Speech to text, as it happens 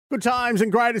Good times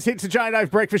and greatest hits, the Jay and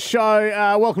Dave Breakfast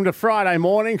Show. Welcome to Friday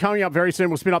morning. Coming up very soon,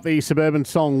 we'll spin up the Suburban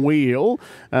Song Wheel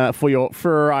for your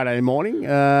Friday morning.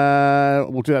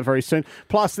 We'll do that very soon.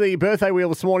 Plus, the birthday wheel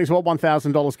this morning as well,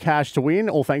 $1,000 cash to win.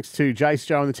 All thanks to Jace,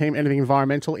 Joe and the team. Anything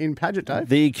environmental in Paget, Dave?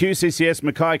 The QCCS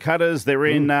Mackay Cutters, they're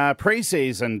in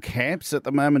pre-season camps at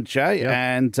the moment, Jay. Yep.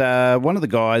 And one of the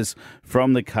guys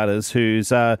from the Cutters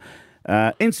who's...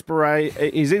 his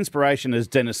inspiration is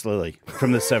Dennis Lilly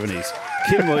from the 70s.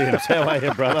 Kim Williams, how are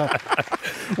you, brother?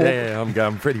 Yeah, I'm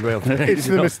going pretty well. It's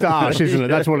the moustache, isn't it?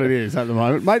 That's what it is at the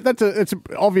moment. Mate, it's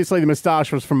obviously the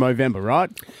moustache was from Movember,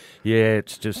 right? Yeah,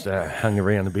 it's just hung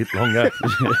around a bit longer.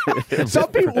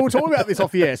 Some people, we'll talk about this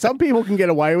off the air. Some people can get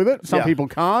away with it. Some people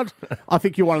can't. I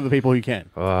think you're one of the people who can.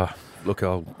 Look,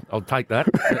 I'll take that.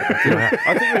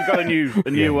 I think we've got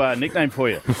a new nickname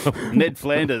for you, Ned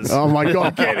Flanders. Oh my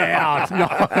God, get out! No,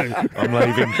 I'm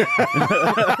leaving.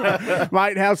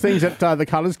 mate. How's things at the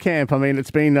Cutters camp? I mean,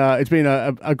 it's been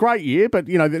a great year, but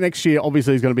you know the next year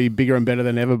obviously is going to be bigger and better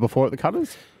than ever before at the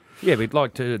Cutters. Yeah, we'd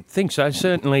like to think so.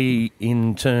 Certainly,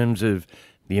 in terms of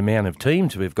the amount of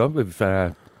teams we've got, we've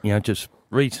just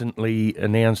recently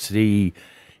announced the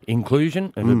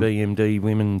inclusion of the BMD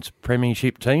Women's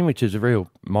Premiership team, which is a real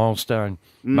milestone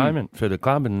moment for the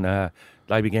club, and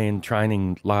they began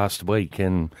training last week,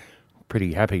 and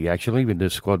pretty happy actually with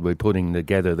the squad we're putting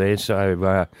together there.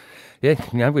 So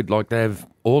we'd like to have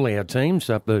all our teams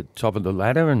up the top of the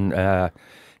ladder, and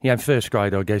first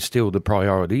grade I guess still the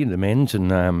priority, the men's,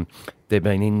 and they've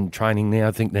been in training now.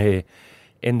 I think they're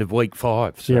end of week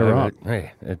 5, so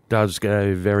right. It does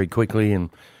go very quickly, and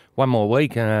one more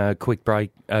week, quick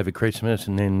break over Christmas,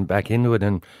 and then back into it.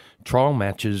 And trial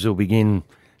matches will begin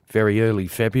very early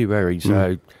February.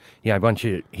 So, once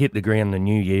you hit the ground, the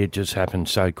new year just happens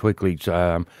so quickly.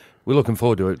 So, we're looking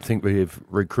forward to it. I think we've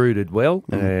recruited well,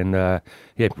 and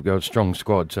we've got a strong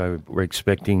squad. So, we're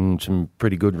expecting some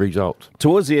pretty good results.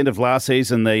 Towards the end of last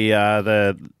season,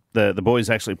 the boys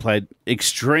actually played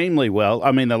extremely well.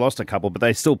 I mean, they lost a couple, but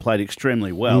they still played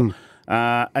extremely well.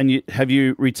 And have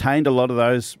you retained a lot of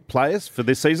those players for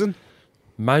this season?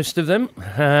 Most of them.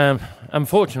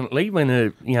 Unfortunately,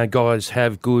 when guys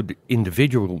have good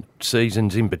individual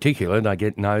seasons in particular, they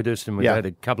get noticed, and we've had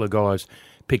a couple of guys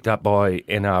picked up by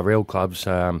NRL clubs.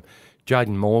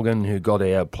 Jaden Morgan, who got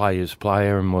our players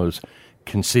player and was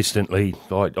consistently,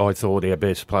 I thought, our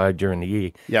best player during the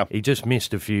year. Yeah. He just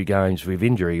missed a few games with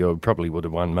injury, or probably would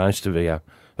have won most of our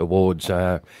awards.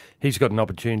 He's got an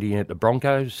opportunity at the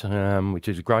Broncos, which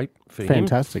is great for him.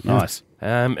 Fantastic, nice.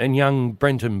 And young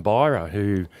Brenton Byra,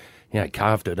 who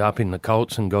carved it up in the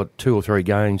Colts and got 2 or 3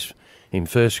 games in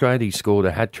first grade. He scored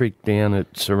a hat-trick down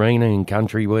at Serena in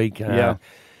Country Week.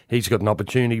 He's got an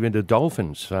opportunity with the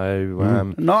Dolphins.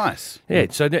 So nice. Yeah,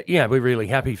 so we're really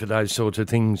happy for those sorts of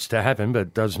things to happen, but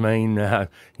it does mean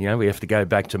we have to go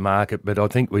back to market. But I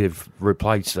think we've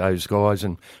replaced those guys,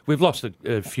 and we've lost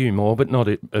a few more, but not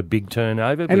a big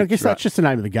turnover. And I guess that's just the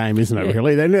name of the game, isn't it?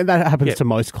 Really, that happens to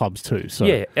most clubs too. So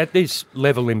at this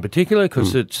level in particular,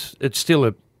 because it's still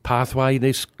a pathway,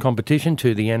 this competition,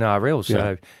 to the NRL.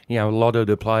 So, a lot of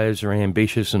the players are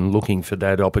ambitious and looking for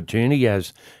that opportunity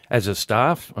as a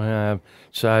staff.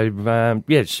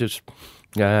 It's just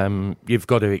you've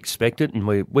got to expect it, and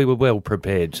we were well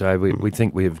prepared. So we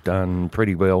think we've done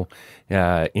pretty well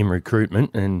in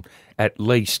recruitment, and at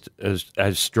least as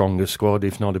strong a squad,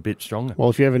 if not a bit stronger. Well,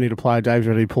 if you ever need a player, Dave's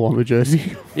ready to pull on the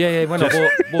jersey. Yeah, when I walked in,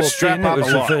 it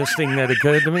was the first thing that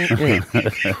occurred to me.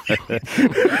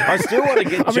 I still want to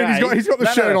get Jay. I mean, he's got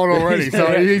the shirt on already,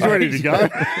 so he's ready to go.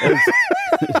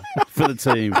 For the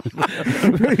team.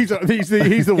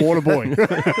 he's the water boy.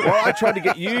 Well, I tried to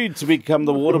get you to become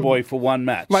the water boy for one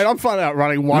match. Mate, I'm flat out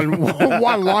running one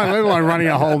line, let alone running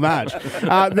a whole match.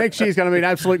 Next year's going to be an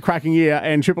absolute cracking year,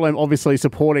 and Triple M obviously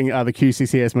supporting the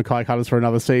QCCS Mackay Cutters for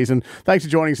another season. Thanks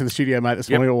for joining us in the studio, mate, this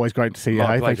morning. Always great to see you.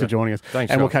 My Hey? pleasure. Thanks for joining us.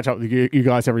 Thanks, and we'll catch up with you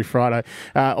guys every Friday.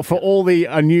 For all the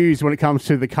news when it comes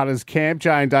to the Cutters camp,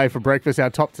 Jay and Dave for breakfast. Our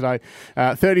top today,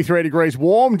 33 degrees,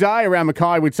 warm day around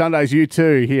Mackay with Sundays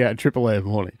U2 here at Triple M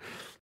morning.